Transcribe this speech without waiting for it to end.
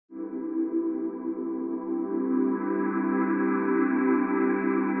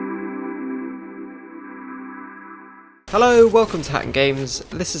Hello, welcome to Hatton Games.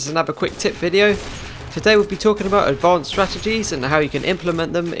 This is another quick tip video. Today we'll be talking about advanced strategies and how you can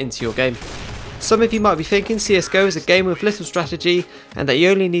implement them into your game. Some of you might be thinking CSGO is a game with little strategy and that you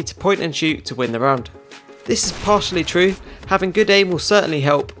only need to point and shoot to win the round. This is partially true. Having good aim will certainly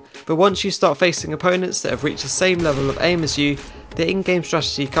help, but once you start facing opponents that have reached the same level of aim as you, the in-game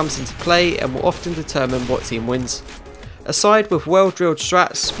strategy comes into play and will often determine what team wins. A side with well-drilled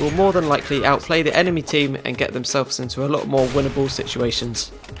strats will more than likely outplay the enemy team and get themselves into a lot more winnable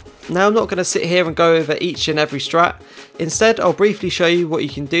situations. Now, I'm not going to sit here and go over each and every strat. Instead, I'll briefly show you what you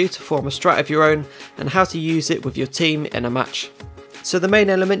can do to form a strat of your own and how to use it with your team in a match. So the main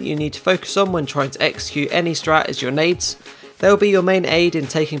element you need to focus on when trying to execute any strat is your nades. They will be your main aid in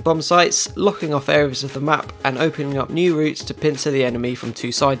taking bomb sites, locking off areas of the map and opening up new routes to pincer the enemy from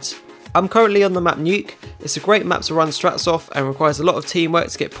two sides. I'm currently on the map Nuke. It's a great map to run strats off and requires a lot of teamwork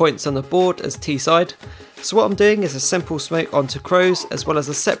to get points on the board as T side. So what I'm doing is a simple smoke onto crows as well as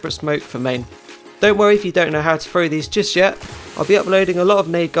a separate smoke for main. Don't worry if you don't know how to throw these just yet. I'll be uploading a lot of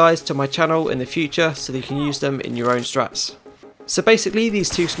nade guides to my channel in the future so that you can use them in your own strats. So basically these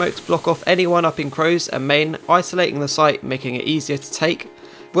two smokes block off anyone up in crows and main, isolating the site, making it easier to take.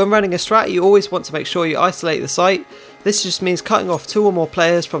 When running a strat, you always want to make sure you isolate the site. This just means cutting off two or more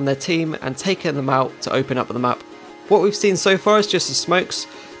players from their team and taking them out to open up the map. What we've seen so far is just the smokes,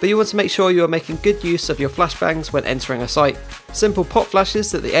 but you want to make sure you are making good use of your flashbangs when entering a site. Simple pop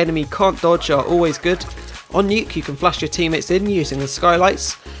flashes that the enemy can't dodge are always good. On Nuke you can flash your teammates in using the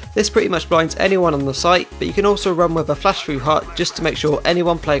skylights. This pretty much blinds anyone on the site, but you can also run with a flash through hut just to make sure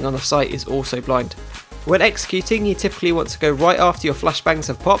anyone playing on the site is also blind. When executing, you typically want to go right after your flashbangs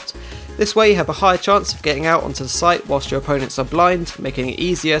have popped. This way you have a higher chance of getting out onto the site whilst your opponents are blind, making it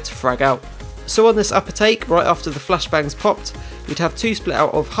easier to frag out. So on this upper take, right after the flashbangs popped, you'd have two split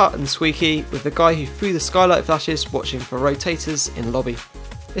out of Hut and Squeaky, with the guy who threw the skylight flashes watching for rotators in lobby.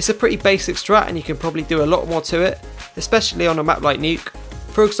 It's a pretty basic strat and you can probably do a lot more to it, especially on a map like Nuke.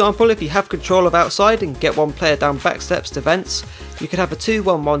 For example, if you have control of outside and get one player down back steps to vents, you could have a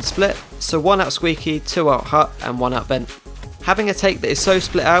 2-1-1 split, so 1 out Squeaky, 2 out Hut and 1 out vent. Having a take that is so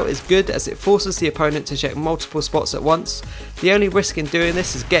split out is good as it forces the opponent to check multiple spots at once. The only risk in doing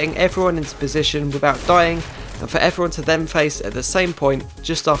this is getting everyone into position without dying and for everyone to then face at the same point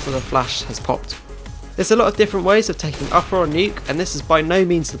just after the flash has popped. There's a lot of different ways of taking upper on Nuke and this is by no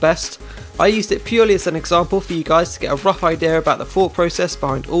means the best. I used it purely as an example for you guys to get a rough idea about the thought process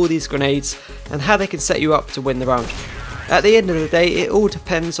behind all these grenades and how they can set you up to win the round. At the end of the day, it all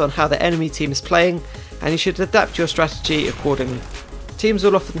depends on how the enemy team is playing and you should adapt your strategy accordingly. Teams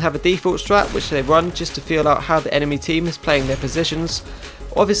will often have a default strat which they run just to feel out how the enemy team is playing their positions.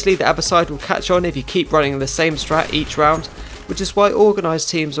 Obviously the other side will catch on if you keep running the same strat each round, which is why organised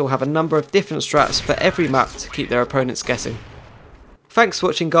teams will have a number of different strats for every map to keep their opponents guessing. Thanks for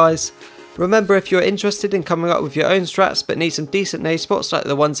watching guys. Remember, if you're interested in coming up with your own strats but need some decent nade spots like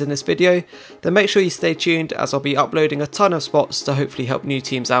the ones in this video, then make sure you stay tuned as I'll be uploading a ton of spots to hopefully help new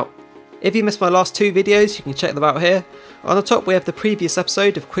teams out. If you missed my last two videos, you can check them out here. On the top we have the previous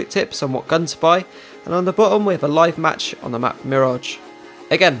episode of quick tips on what gun to buy, and on the bottom we have a live match on the map Mirage.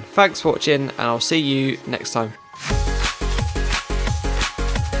 Again, thanks for watching and I'll see you next time.